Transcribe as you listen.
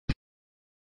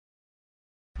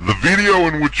The video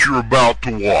in which you're about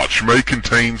to watch may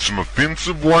contain some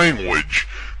offensive language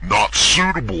not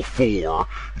suitable for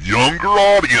younger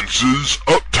audiences,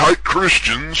 uptight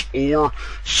Christians, or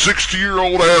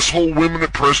 60-year-old asshole women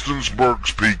at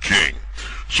Prestonsburg's Peking.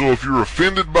 So if you're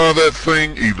offended by that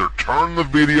thing, either turn the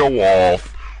video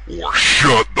off or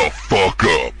shut the fuck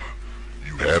up.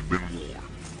 You have been warned.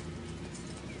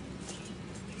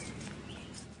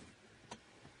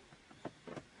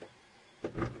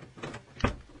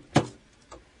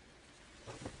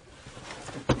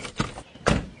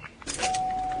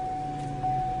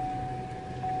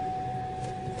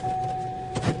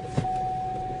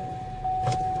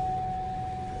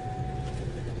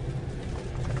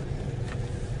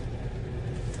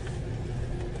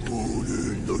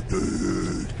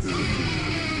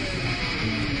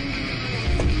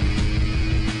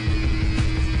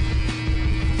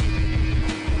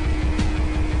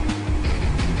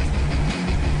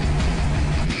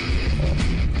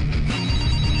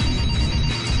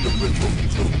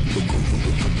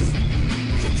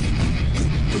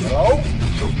 Hello?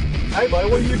 Hey, buddy,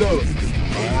 what are you doing?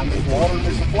 I'm just watering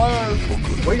me some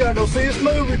flowers. We gotta go see this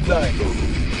movie today.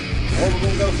 Where we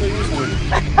gonna go see this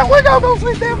movie? We're gonna go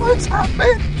see Devil Inside,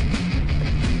 bitch.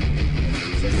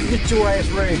 Get your ass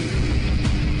ready.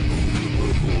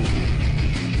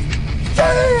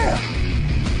 Yeah!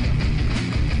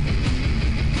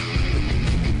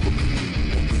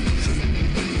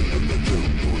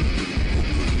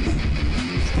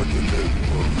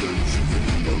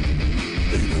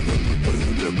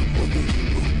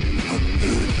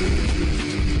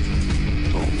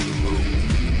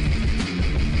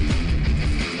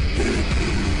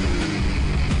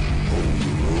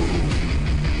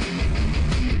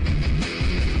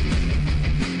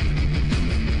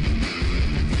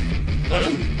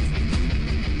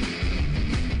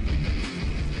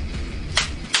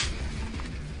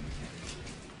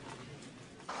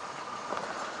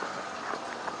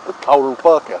 It's cold as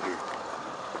fuck out here.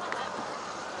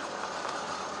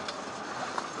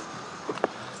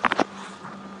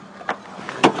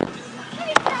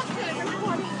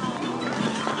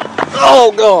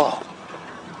 Oh God!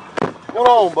 What's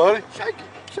on, buddy? Shake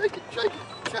it, shake it, shake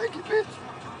it, shake it, bitch.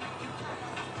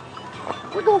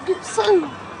 We're gonna get sued.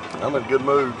 I'm in a good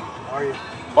mood. Are you?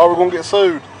 Why are we gonna get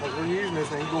sued? Because we're using this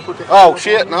thing. You gonna put that? Oh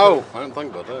shit, no. I didn't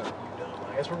think about that.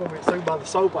 I guess we're gonna get sued by the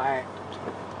SOPA Act.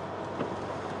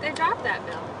 They dropped that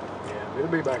bill. Yeah, it'll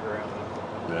be back around.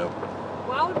 Yeah.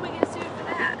 Why would we get sued for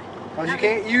that? Because you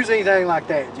can't use anything like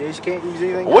that, Jess. You can't use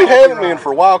anything. We haven't been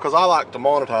for a while because I like to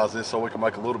monetize this so we can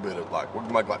make a little bit of we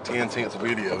can make like 10 cents a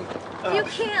video. You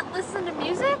can't listen to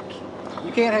music?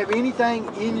 You can't have anything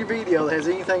in your video that has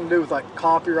anything to do with like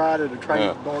copyrighted or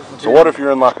trademark material. So what if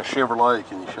you're in like a Chevrolet?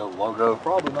 Can you show the logo?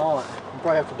 Probably not. You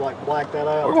probably have to like black that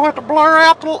out. We're gonna have to blur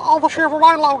out all the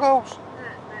Chevrolet logos.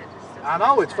 I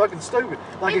know, it's fucking stupid.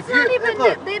 Like It's if you not even,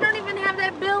 look, they don't even have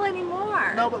that bill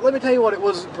anymore. no, but let me tell you what it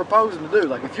was proposing to do.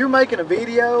 Like if you're making a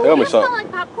video, Tell me It smell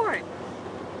something. like popcorn.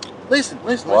 listen.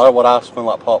 Why would I smell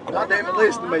like popcorn? God damn it,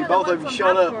 listen to me, both of you,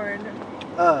 shut up.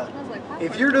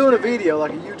 If you're doing a video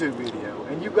like a YouTube video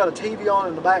and you've got a TV on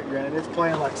in the background and it's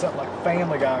playing like something like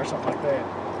Family Guy or something like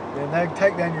that, then they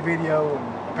take down your video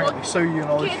and apparently sue you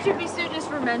and all this Can't shit. you be sued just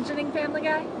for mentioning Family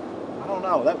Guy? I don't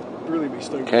know. That would really be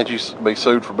stupid. Can't you be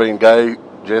sued for being gay?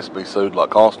 Just be sued like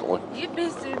constantly. You'd be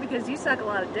sued because you suck a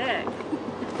lot of dick.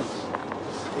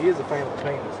 He is a fan of the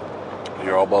penis.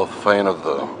 You're all both a fan of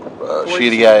the Police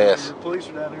shitty are- ass. The police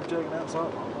are down here checking out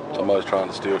something. Somebody's trying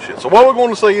to steal shit. So what we're going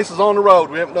to see, this is on the road.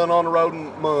 We haven't done on the road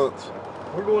in months.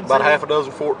 We're going to About see, half a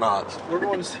dozen fortnights. We're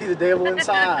going to see The Devil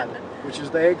Inside, which is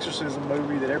the Exorcism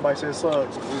movie that everybody says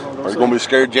sucks. But we're going to go Are you see. going to be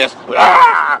scared, Jess?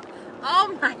 Ah!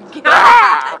 Oh my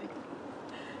god!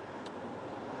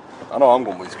 I know I'm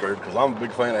going to be scared because I'm a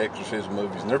big fan of exorcism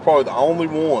movies. And they're probably the only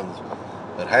ones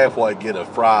that halfway get a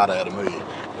fright out of me.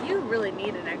 You really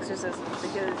need an exorcism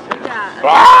because you got... We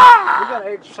got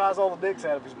to exercise all the dicks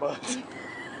out of his butt.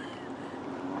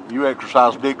 You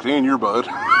exercise dicks in your butt.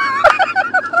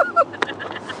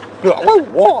 Oh,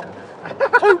 1,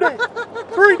 2 dicks,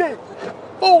 3 dicks,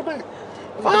 4 dicks,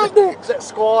 5 dicks. Is that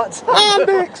squats? 9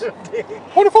 dicks,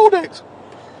 24 dicks.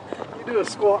 You do a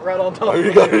squat right on top. Oh, here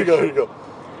you go, here you go, here you go.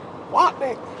 White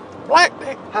dick, black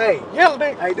dick, Hey, yellow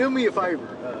dick. hey, do me a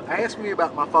favor. Ask me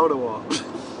about my photo ops.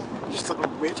 Just a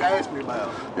bitch ask me about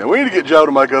it. Yeah, we need to get Joe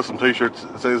to make us some t-shirts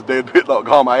that says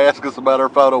DEADPIT.com. Ask us about our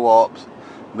photo ops,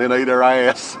 then eat our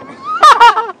ass.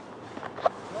 I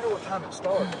wonder what time it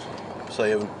starts.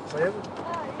 7. 7?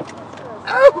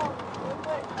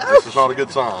 This is not a good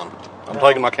sign. I'm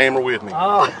taking my camera with me.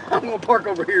 Oh, I'm going to park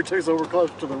over here too so we're close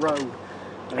to the road.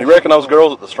 You reckon those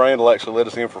girls at the Strand will actually let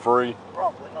us in for free?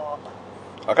 Probably not.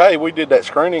 Okay, we did that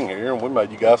screening here and we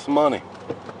made you guys some money.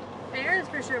 Aaron's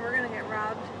for sure we're gonna get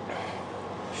robbed.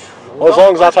 Well, as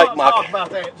long as I take my talk about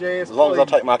that, Jess, as long as I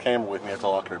please. take my camera with me, that's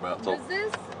all I care about. So, Was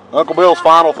this Uncle Bill's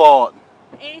final thought.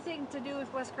 anything to do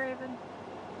with Wes Craven?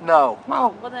 No.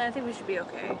 Well, then I think we should be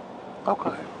okay.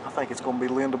 Okay. I think it's going to be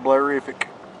Linda Blairific.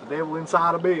 The devil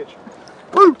inside a bitch.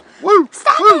 Woo! Woo!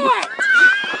 Stop woo. it!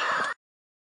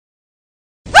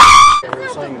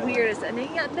 That's not the weirdest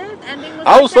ending. Yeah, that ending was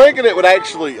I was thinking it would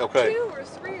actually, okay. 2 or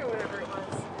 3 or whatever it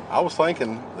was. I was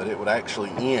thinking that it would actually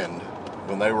end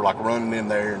when they were like running in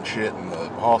there and shit in the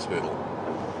hospital.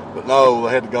 But no,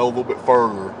 they had to go a little bit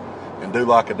further and do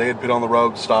like a Dead Pit on the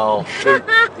Road style shoot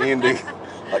ending.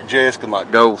 Like Jess can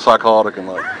like go psychotic and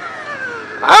like,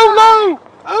 oh no!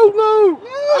 Oh no!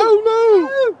 Oh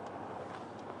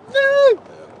no! No!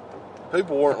 Yeah.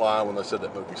 People weren't lying when they said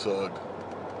that movie sucked.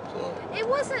 So. It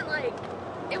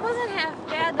wasn't half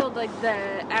bad though. Like the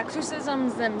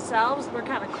exorcisms themselves were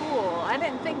kind of cool. I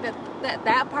didn't think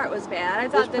that part was bad. I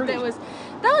thought that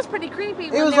was pretty creepy.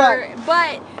 When was they were,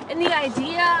 and the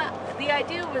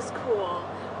idea was cool.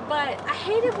 But I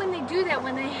hate it when they do that,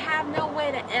 when they have no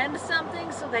way to end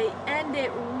something, so they end it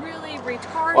really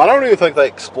retarded. Well, I don't even think they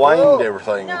explained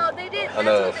everything. No, they didn't.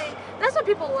 Enough. That's what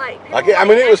people like. I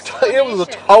mean, it was a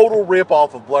total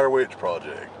rip-off of Blair Witch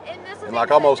Project. And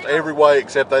like almost every way,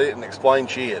 except they didn't explain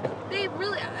shit. They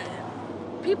really,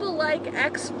 people like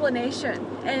explanation,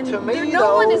 and To me,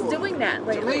 no one is doing that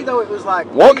lately. To me, though, it was like...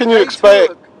 What can you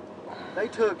expect? They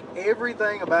took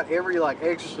everything about every, like,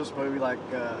 Exorcist movie, like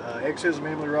Exorcism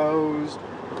Emily Rose,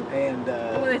 and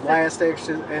Last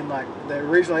Exorcism, and, like, the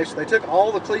original Exorcist. They took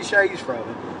all the cliches from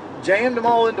it, jammed them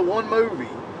all into one movie,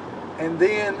 and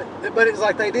then... But it's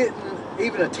like they didn't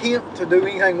even attempt to do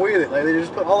anything with it. Like, they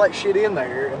just put all that shit in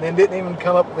there, and then didn't even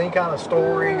come up with any kind of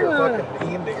story or fucking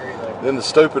ending or anything. Then the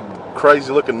stupid,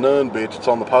 crazy-looking nun bitch that's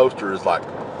on the poster is like,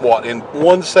 what, in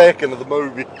 1 second of the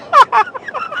movie?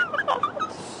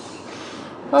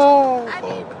 Oh,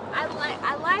 fuck.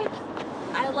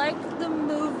 I liked the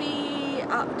movie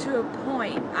up to a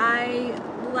point. I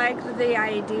liked the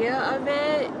idea of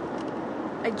it.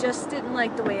 I just didn't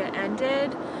like the way it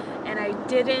ended, and I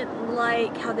didn't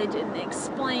like how they didn't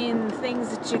explain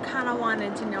things that you kind of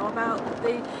wanted to know about.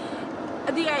 Like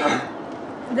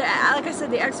I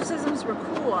said, the exorcisms were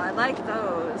cool. I liked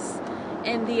those.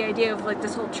 And the idea of like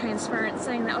this whole transference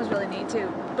thing, that was really neat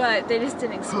too. But they just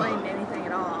didn't explain anything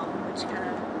at all, which kind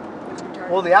of was retarded.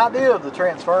 Well, the idea of the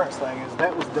transference thing is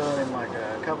that was done in like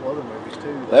a couple other movies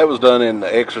too. That was done in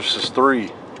The Exorcist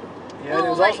 3. Yeah, and it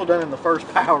was also done in The First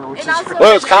Power, which is...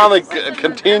 Well, it's kind of a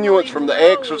continuance from The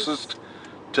Exorcist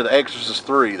to The Exorcist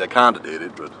 3. They kind of did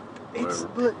it, but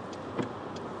whatever.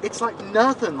 It's like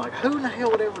nothing. Like, who in the hell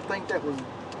would ever think that was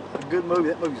a good movie?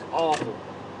 That movie's awful.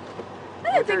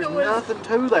 Like, there's nothing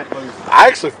to that movie. I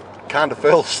actually kind of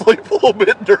fell asleep a little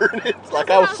bit during it.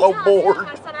 Like, I was so bored.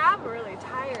 I said, I'm really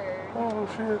tired. Oh,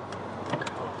 shit.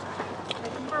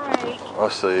 Take a break. I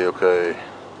see, okay.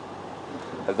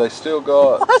 Have they still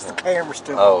got... Why's the camera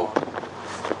still on?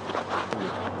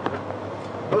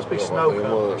 Must be snow coming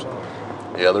or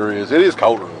something. Yeah, there is. It is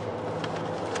colder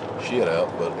than shit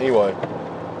out, but anyway.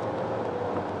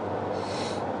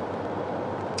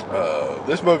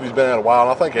 This movie's been out a while,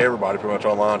 and I think everybody pretty much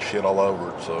online shit all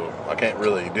over it, so I can't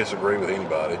really disagree with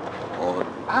anybody on it.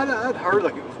 I'd heard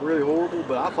like it was really horrible,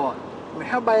 but I thought, I mean,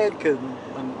 how bad could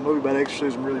a movie about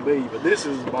exorcism really be? But this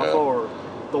is by far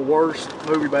the worst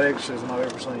movie about exorcism I've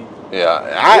ever seen. Yeah,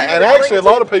 and actually a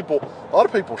lot of people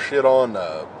shit on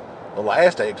the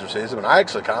last Exorcism, and I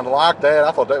actually kind of liked that.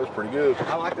 I thought that was pretty good.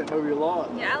 I like that movie a lot.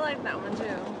 Yeah, I like that one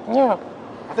too. Yeah.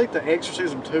 I think The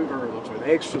Exorcism 2, The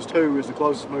Exorcist 2 is the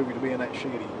closest movie to being that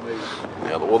shitty movie.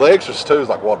 Yeah, well, The Exorcist 2 is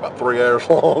like, what, about 3 hours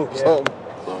long or something?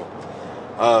 So,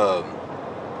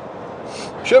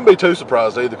 shouldn't be too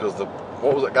surprised either, because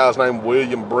what was that guy's name?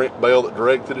 William Brent Bell that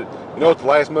directed it. You know what the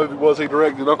last movie was he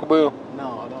directed, Uncle Bill?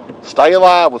 No, I don't. Stay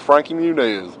Alive with Frankie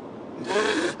Muniz.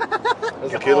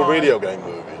 That's a killer video game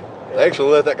movie. They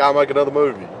actually let that guy make another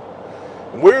movie.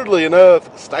 And weirdly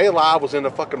enough, Stay Alive was in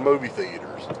the fucking movie theaters.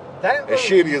 As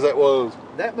shitty as that was.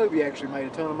 That movie actually made a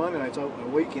ton of money on its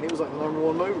opening weekend. It was like the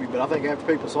 '1 movie, but I think after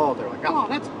people saw it, they're like, oh,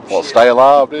 that's Well, Stay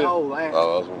Alive did? Oh, that.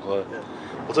 Oh, I was going to say. Yeah.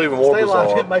 What's even more Stay Alive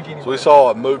bizarre, didn't make any so we money.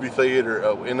 saw a movie theater,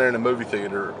 in there in the movie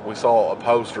theater, we saw a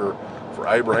poster for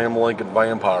Abraham Lincoln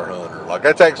Vampire Hunter. Like,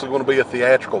 that's actually going to be a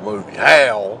theatrical movie.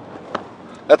 How?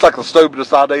 That's like the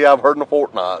stupidest idea I've heard in a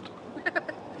fortnight.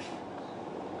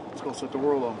 It's going to set the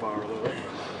world on fire, though.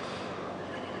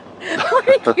 Why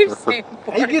do you keep saying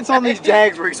Fortnite? He gets on these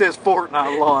jags where he says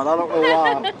Fortnite a lot. I don't know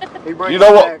why. He brings You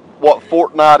know it back. what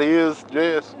Fortnite is,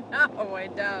 Jess? No, I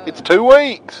don't. It's 2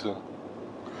 weeks. So,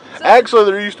 Actually,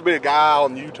 there used to be a guy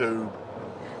on YouTube.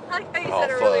 like how you Oh,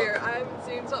 said fuck. earlier, I haven't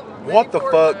seen something. What the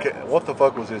fuck? What the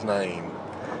fuck was his name?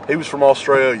 He was from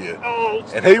Australia,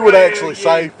 and he would actually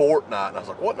say Fortnite. And I was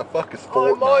like, "What in the fuck is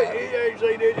Fortnite?"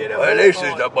 Well, this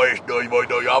is the best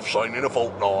DVD I've seen in a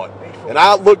fortnight. And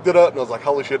I looked it up, and I was like,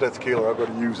 "Holy shit, that's killer! I've got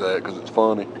to use that because it's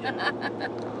funny."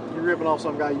 You're ripping off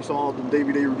some guy you saw on the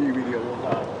DVD review video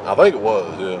one time. I think it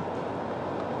was, yeah.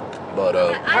 But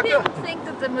I didn't think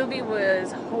that the movie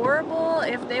was horrible.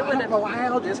 If they would have,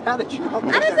 how did you?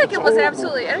 I didn't think it was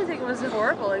absolutely. I didn't think it was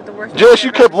horrible. Like the worst. Jess, you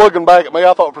movie kept ever. looking back at me.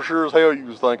 I thought for sure as hell you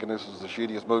was thinking this is the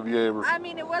shittiest movie ever. I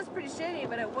mean, it was pretty shitty,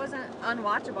 but it wasn't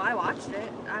unwatchable. I watched it.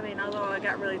 I mean, although I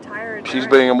got really tired. She's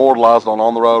being immortalized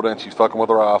on the road, and she's fucking with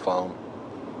her iPhone.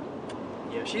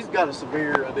 Yeah, she's got a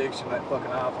severe addiction to that fucking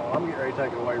iPhone. I'm getting ready to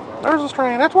take it away from her. There's a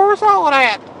strand. That's where we saw it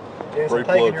at. Yes, I'm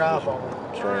taking your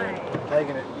iPhone. Strand. I'm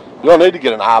taking it. You don't need to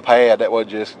get an iPad. That way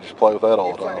Jess can just play with that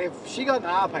all the time. If she got an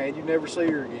iPad, you'd never see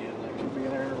her again. Like, she'd be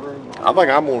in there in her room. I think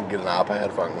I'm going to get an iPad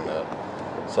if I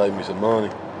can save me some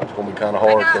money. It's going to be kind of I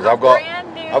hard got because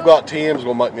a I've got Tim's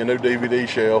going to make me a new DVD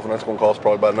shelf, and that's going to cost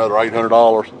probably about another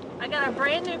 $800. I got a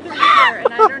brand new computer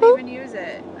and I don't even use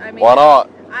it. I mean, Why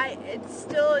not? It's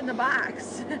still in the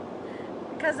box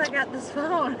because I got this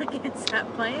phone. I can't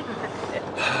stop playing with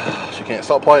it. She can't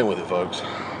stop playing with it, folks.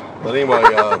 But anyway,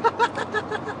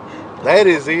 that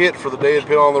is it for the Dead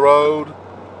Pit on the Road.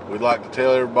 We'd like to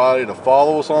tell everybody to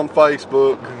follow us on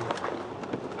Facebook.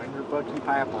 And your fucking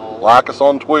papa. Like us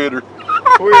on Twitter.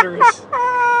 Twitter is.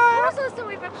 So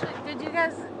we've actually. Did you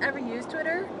guys ever use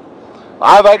Twitter?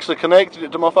 I've actually connected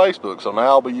it to my Facebook, so now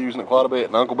I'll be using it quite a bit.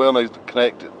 And Uncle Bill needs to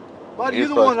connect it. But His you're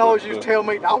the one that always Facebook, used to tell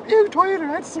me, don't use Twitter,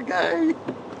 that's so gay.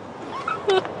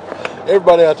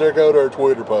 Everybody out there, go to our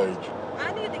Twitter page.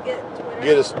 I need to get Twitter.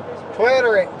 Get us,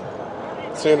 Twitter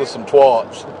it. send us some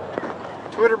twats.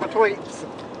 Twitter my tweets.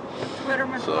 Twitter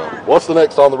my So, twat. what's the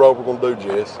next on the road we're going to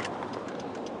do, Jess?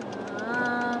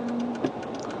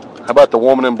 How about the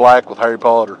Woman in Black with Harry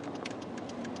Potter?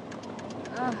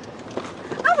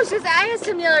 I asked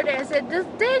him the other day, I said, does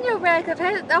Daniel Radcliffe,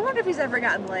 I wonder if he's ever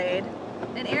gotten laid?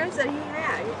 And Aaron said he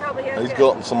had. He probably has. He's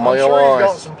gotten some I'm male sure he's got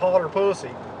eyes. some Potter pussy.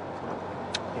 You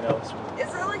know,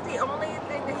 Is that like the only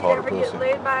thing that he'd Potter ever pussy. get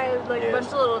laid by? Like Yes. a bunch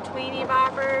of little tweety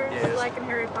boppers, Yes. like in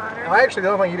Harry Potter? actually, the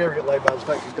only thing you'd ever get laid by is the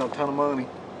fact he's got a ton of money.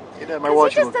 It doesn't matter Because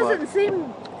what he you just look like. doesn't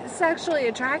seem sexually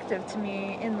attractive to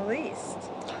me in the least.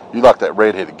 You like that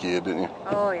redheaded kid, didn't you?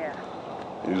 Oh, yeah.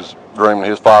 He was dreaming of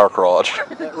his fire crotch.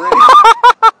 That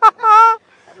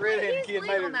redheaded He's kid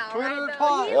legal made a now, Twitter right?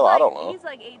 twat. He's Hell, I like, don't know. He's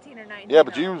like 18 or 19. Yeah,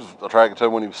 but now. you was attracted to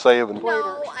him when he was 7.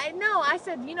 No, I know. I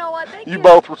said, you know what? They You can't-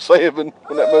 both were 7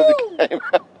 when that movie Ooh. came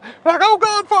out. Like, oh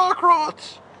God, fire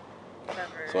crotch.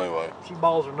 Whatever. So anyway, She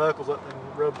balls her knuckles up and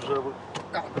rubs herself with.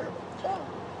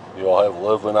 you all have a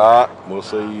lovely night. We'll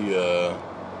see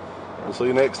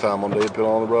you next time on Dead Pit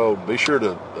on the Road. Be sure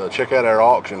to check out our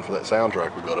auction for that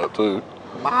soundtrack we got up too.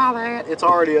 Buy that. It's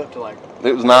already up to like.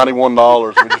 It was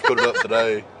 $91. We just put it up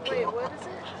today. Wait, what is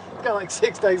it? It's got like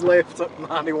 6 days left. It's up to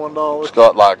 $91. It's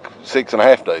got like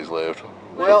 6.5 days left.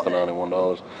 Well, For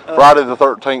 $91. Friday the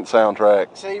 13th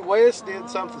soundtrack. See, Wes did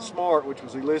something smart, which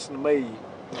was he listened to me.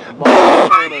 Bought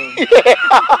one of them.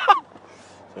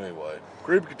 Anyway,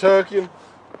 Creepy Kentuckian.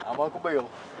 I'm Uncle Bill.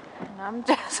 And I'm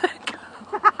Jessica.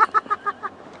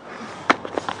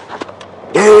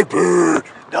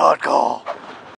 DEADPIT.com.